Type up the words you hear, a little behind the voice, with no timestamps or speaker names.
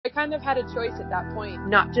kind of had a choice at that point,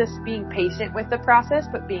 not just being patient with the process,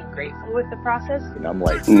 but being grateful with the process. And I'm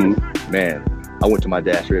like, man, I went to my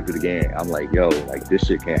dad straight after the game. I'm like, yo, like this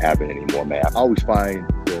shit can't happen anymore, man. I always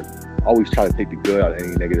always try to take the good out of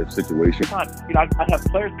any negative situation. I have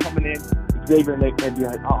players coming in, Xavier, and they'd be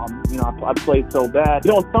like, I played so bad.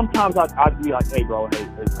 Sometimes I'd be like, hey, bro,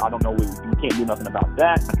 I don't know, we can't do nothing about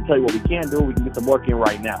that. I can tell you what we can do. We can get some work in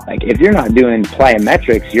right now. Like, if you're not doing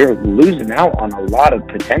plyometrics, you're losing out on a lot of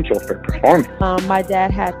potential for performance. My dad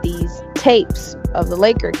had these tapes of the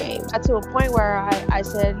Laker games. Got to a point where I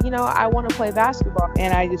said, I want to play basketball.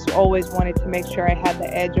 And I just always wanted to make sure I had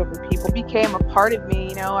the edge over people. It became a part of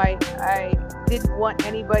me. I didn't want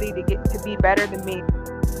anybody to get to be better than me.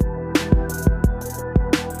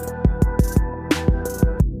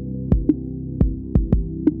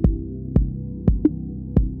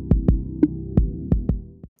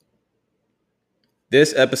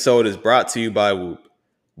 This episode is brought to you by Whoop.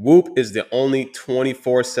 Whoop is the only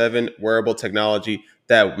 24/7 wearable technology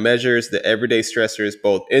that measures the everyday stressors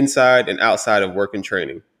both inside and outside of work and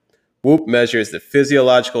training. Whoop measures the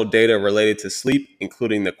physiological data related to sleep,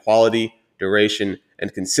 including the quality, duration,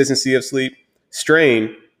 and consistency of sleep,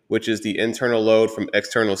 strain, which is the internal load from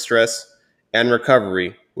external stress, and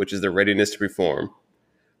recovery, which is the readiness to perform.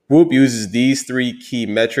 Whoop uses these three key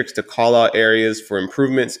metrics to call out areas for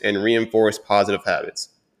improvements and reinforce positive habits.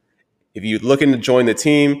 If you're looking to join the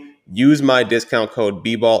team, use my discount code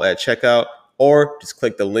BBALL at checkout, or just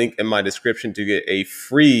click the link in my description to get a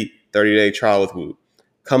free 30-day trial with Whoop.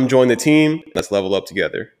 Come join the team. Let's level up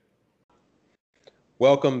together.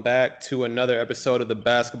 Welcome back to another episode of the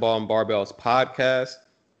Basketball and Barbells podcast.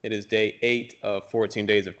 It is day 8 of 14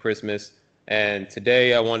 days of Christmas. And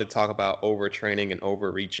today I want to talk about overtraining and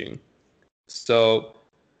overreaching. So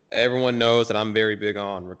everyone knows that I'm very big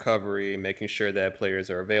on recovery, making sure that players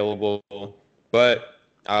are available. But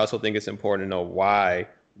I also think it's important to know why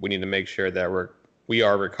we need to make sure that we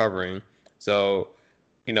are recovering. So,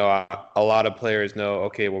 a lot of players know,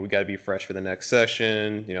 okay, well, we got to be fresh for the next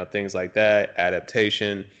session, things like that,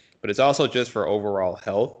 adaptation. But it's also just for overall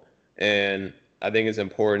health. And I think it's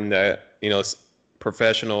important that,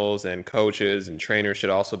 professionals and coaches and trainers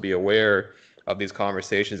should also be aware of these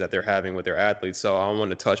conversations that they're having with their athletes. So I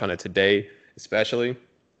want to touch on it today, especially.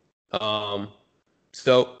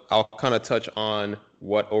 So I'll kind of touch on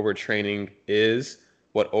what overtraining is,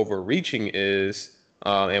 what overreaching is,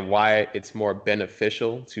 and why it's more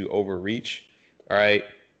beneficial to overreach. All right.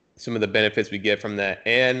 Some of the benefits we get from that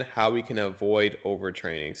and how we can avoid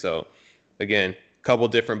overtraining. So again, a couple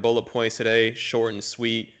different bullet points today, short and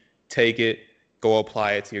sweet. Take it. Go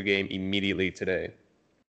apply it to your game immediately today.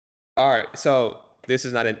 All right, so this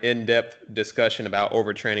is not an in-depth discussion about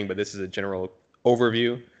overtraining, but this is a general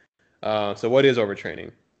overview. So what is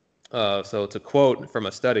overtraining? So to quote from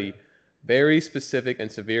a study, very specific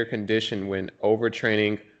and severe condition when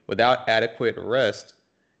overtraining without adequate rest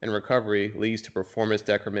and recovery leads to performance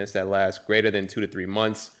decrements that last greater than 2 to 3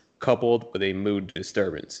 months, coupled with a mood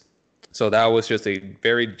disturbance. So that was just a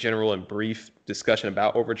very general and brief discussion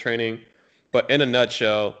about overtraining. But in a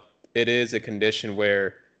nutshell, it is a condition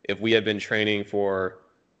where if we have been training for,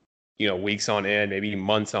 weeks on end, maybe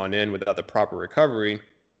months on end without the proper recovery,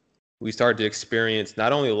 we start to experience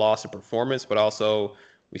not only loss of performance, but also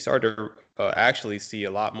we start to actually see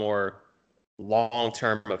a lot more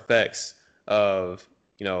long-term effects of,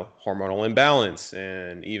 hormonal imbalance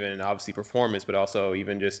and even obviously performance, but also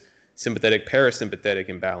even just sympathetic, parasympathetic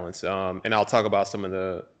imbalance. And I'll talk about some of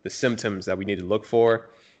the symptoms that we need to look for.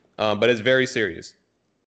 But it's very serious.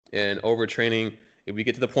 And overtraining, if we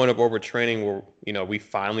get to the point of overtraining where, we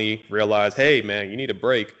finally realize, hey, man, you need a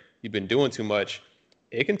break. You've been doing too much.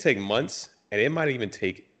 It can take months, and it might even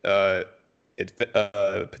take,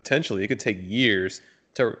 potentially, it could take years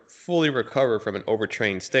to fully recover from an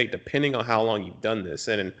overtrained state, depending on how long you've done this.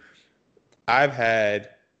 And I've had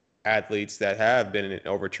athletes that have been in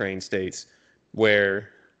overtrained states where,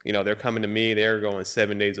 they're coming to me, they're going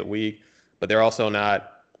 7 days a week, but they're also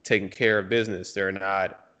not taking care of business. They're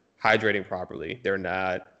not hydrating properly. They're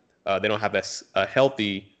not, they don't have a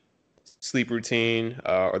healthy sleep routine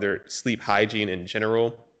or their sleep hygiene in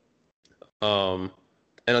general. And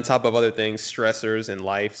on top of other things, stressors in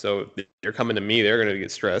life. So they're coming to me, they're going to get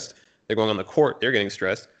stressed. They're going on the court, they're getting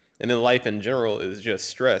stressed. And then life in general is just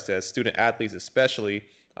stressed. As student athletes especially,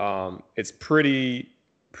 it's pretty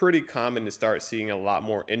common to start seeing a lot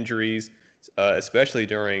more injuries, especially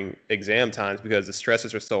during exam times, because the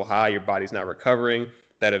stresses are so high, your body's not recovering,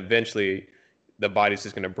 that eventually the body's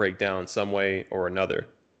just going to break down some way or another.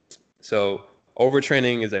 So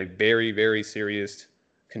overtraining is a very, very serious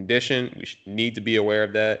condition. We need to be aware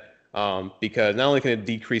of that. because not only can it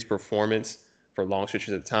decrease performance for long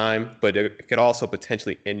stretches of time, but it could also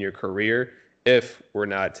potentially end your career if we're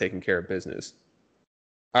not taking care of business.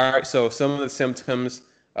 All right, so some of the symptoms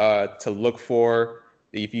to look for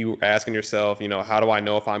if you are asking yourself, how do I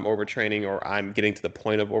know if I'm overtraining or I'm getting to the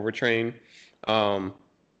point of overtraining,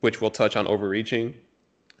 which we'll touch on overreaching.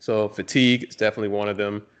 So fatigue is definitely one of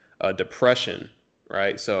them. Depression,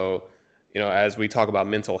 right? So, as we talk about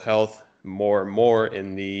mental health more and more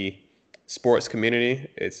in the sports community,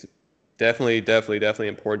 it's definitely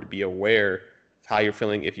important to be aware of how you're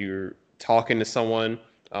feeling. If you're talking to someone,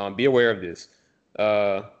 be aware of this.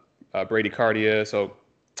 Bradycardia, so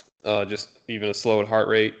just even a slowed heart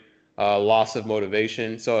rate, loss of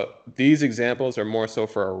motivation. So these examples are more so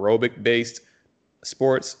for aerobic-based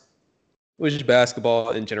sports, which is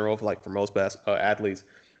basketball in general, for most athletes.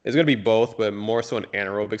 It's going to be both, but more so an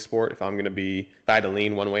anaerobic sport if I had to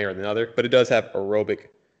lean one way or the other. But it does have aerobic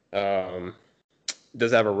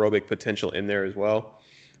potential in there as well.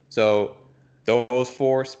 So those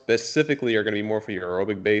four specifically are going to be more for your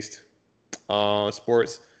aerobic-based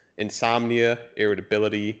sports. Insomnia,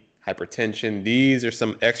 irritability, hypertension. These are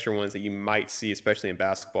some extra ones that you might see, especially in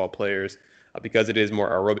basketball players, because it is more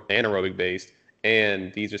anaerobic based.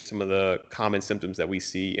 And these are some of the common symptoms that we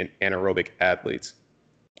see in anaerobic athletes.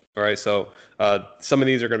 All right, so some of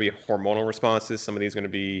these are going to be hormonal responses. Some of these are going to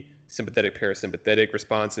be sympathetic, parasympathetic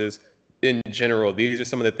responses. In general, these are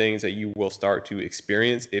some of the things that you will start to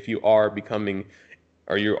experience if you are becoming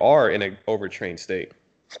or you are in an overtrained state.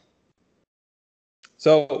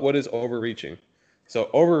 So what is overreaching? So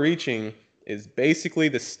overreaching is basically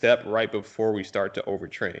the step right before we start to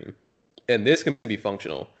overtrain. And this can be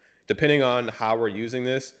functional. Depending on how we're using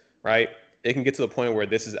this, right, it can get to the point where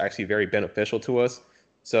this is actually very beneficial to us.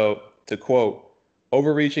 So to quote,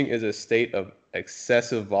 overreaching is a state of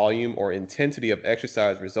excessive volume or intensity of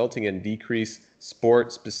exercise resulting in decreased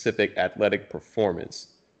sport-specific athletic performance.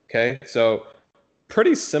 Okay, so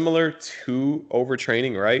pretty similar to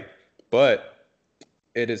overtraining, right? But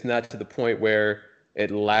it is not to the point where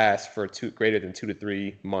it lasts for greater than 2 to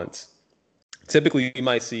 3 months. Typically, you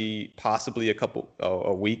might see possibly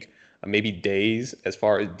a week, maybe days as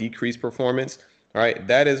far as decreased performance. All right,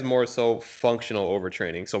 that is more so functional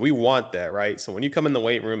overtraining. So we want that, right? So when you come in the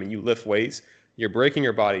weight room and you lift weights, you're breaking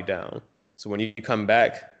your body down. So when you come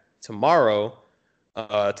back tomorrow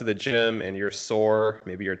to the gym and you're sore,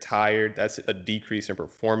 maybe you're tired, that's a decrease in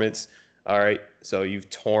performance. All right, so you've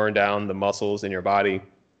torn down the muscles in your body.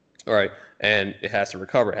 All right, and it has to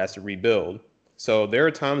recover, it has to rebuild. So there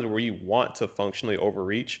are times where you want to functionally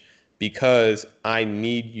overreach because I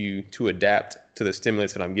need you to adapt to the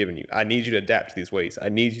stimulus that I'm giving you. I need you to adapt to these weights. I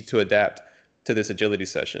need you to adapt to this agility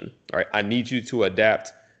session. All right, I need you to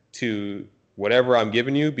adapt to whatever I'm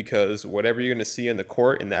giving you because whatever you're going to see in the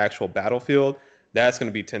court, in the actual battlefield, that's going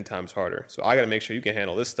to be 10 times harder. So I got to make sure you can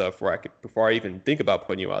handle this stuff before I even think about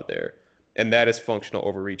putting you out there. And that is functional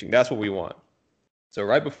overreaching. That's what we want. So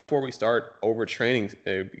right before we start overtraining,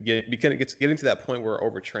 getting to that point where we're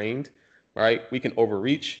overtrained, right? We can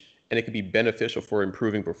overreach, and it can be beneficial for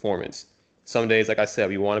improving performance. Some days, like I said,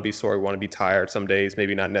 we want to be sore, we want to be tired. Some days,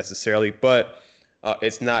 maybe not necessarily, but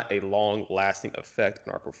it's not a long-lasting effect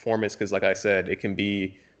on our performance because, like I said, it can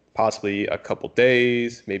be possibly a couple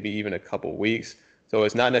days, maybe even a couple weeks. So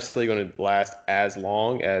it's not necessarily going to last as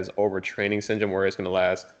long as overtraining syndrome, where it's going to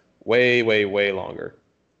last way, way, way longer.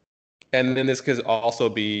 And then this could also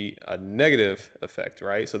be a negative effect,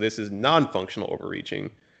 right? So this is non-functional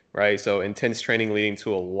overreaching, right? So intense training leading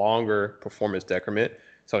to a longer performance decrement.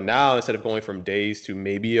 So now instead of going from days to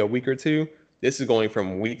maybe a week or two, this is going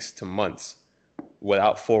from weeks to months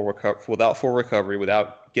without full recovery,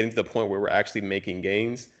 without getting to the point where we're actually making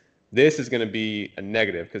gains. This is going to be a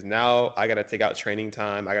negative because now I got to take out training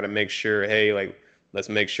time. I got to make sure, hey, let's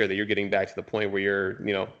make sure that you're getting back to the point where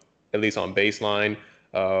you're, at least on baseline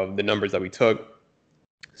of the numbers that we took.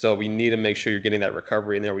 So we need to make sure you're getting that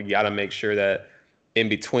recovery in there. We got to make sure that in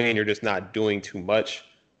between you're just not doing too much.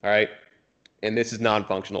 All right. And this is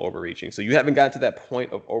non-functional overreaching. So you haven't gotten to that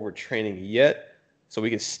point of overtraining yet. So we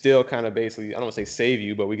can still kind of basically, I don't want to say save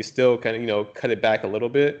you, but we can still kind of, cut it back a little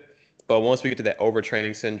bit. But once we get to that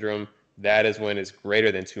overtraining syndrome, that is when it's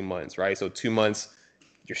greater than 2 months, right? So 2 months,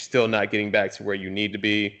 you're still not getting back to where you need to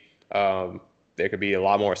be. There could be a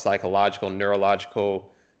lot more psychological,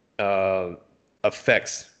 neurological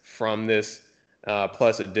effects from this,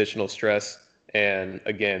 plus additional stress. And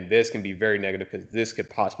again, this can be very negative because this could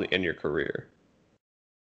possibly end your career.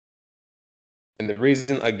 And the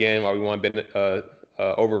reason, again, why we want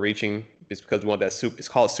overreaching is because we want that it's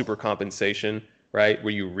called super compensation, right?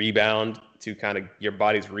 Where you rebound to kind of your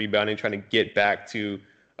body's rebounding, trying to get back to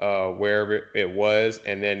wherever it was,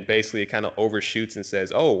 and then basically it kind of overshoots and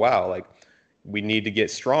says, oh wow, like we need to get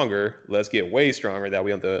stronger, let's get way stronger, that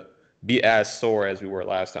we have to be as sore as we were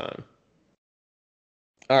last time.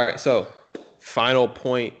 All right, so final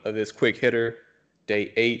point of this quick hitter,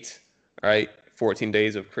 day 8, all right, 14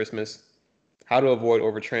 days of Christmas. How to avoid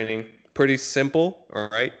overtraining. Pretty simple, all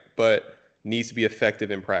right, but needs to be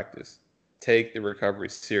effective in practice. Take the recovery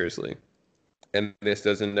seriously. And this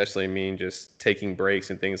doesn't necessarily mean just taking breaks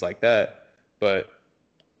and things like that, but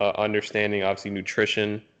understanding, obviously,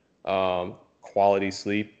 nutrition, quality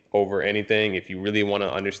sleep over anything. If you really want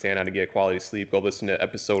to understand how to get quality sleep, go listen to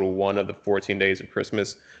episode 1 of the 14 Days of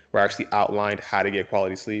Christmas, where I actually outlined how to get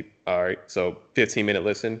quality sleep. All right, so 15-minute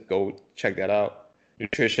listen, go check that out.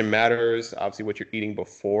 Nutrition matters, obviously, what you're eating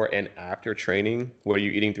before and after training. What are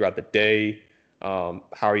you eating throughout the day? How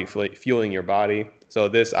are you fueling your body? So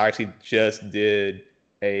this, I actually just did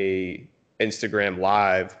a Instagram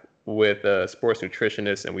live with a sports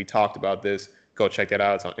nutritionist, and we talked about this. Go check that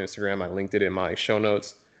out. It's on Instagram. I linked it in my show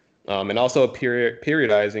notes. And also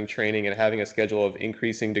periodizing training and having a schedule of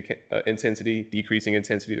increasing intensity, decreasing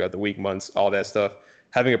intensity throughout the week, months, all that stuff.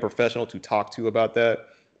 Having a professional to talk to about that.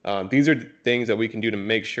 These are things that we can do to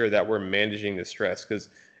make sure that we're managing the stress, because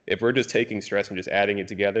if we're just taking stress and just adding it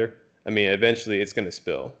together, I mean, eventually it's going to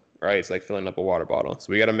spill, right? It's like filling up a water bottle. So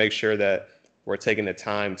we got to make sure that we're taking the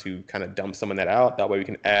time to kind of dump some of that out. That way we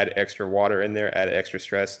can add extra water in there, add extra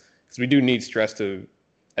stress, because we do need stress to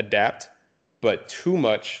adapt, but too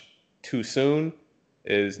much too soon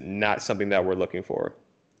is not something that we're looking for.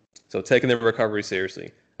 So taking the recovery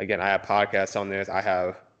seriously. Again, I have podcasts on this. I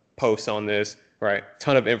have posts on this, right?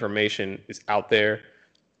 Ton of information is out there.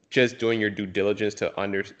 Just doing your due diligence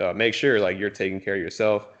to make sure like you're taking care of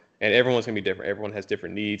yourself. And everyone's gonna be different. Everyone has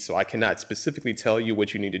different needs. So I cannot specifically tell you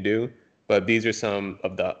what you need to do, but these are some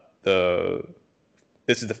of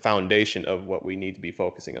this is the foundation of what we need to be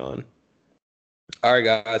focusing on. All right,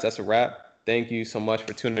 guys, that's a wrap. Thank you so much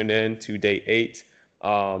for tuning in to day 8.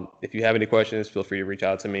 If you have any questions, feel free to reach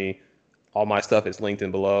out to me. All my stuff is linked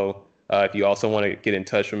in below. If you also want to get in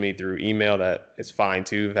touch with me through email, that is fine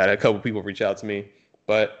too. I've had a couple people reach out to me.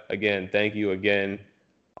 But again, thank you again.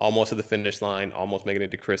 Almost to the finish line, almost making it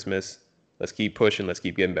to Christmas. Let's keep pushing. Let's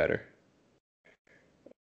keep getting better.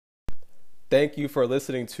 Thank you for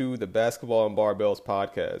listening to the Basketball and Barbells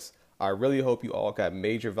podcast. I really hope you all got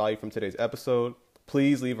major value from today's episode.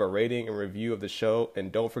 Please leave a rating and review of the show,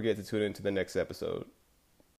 and don't forget to tune in to the next episode.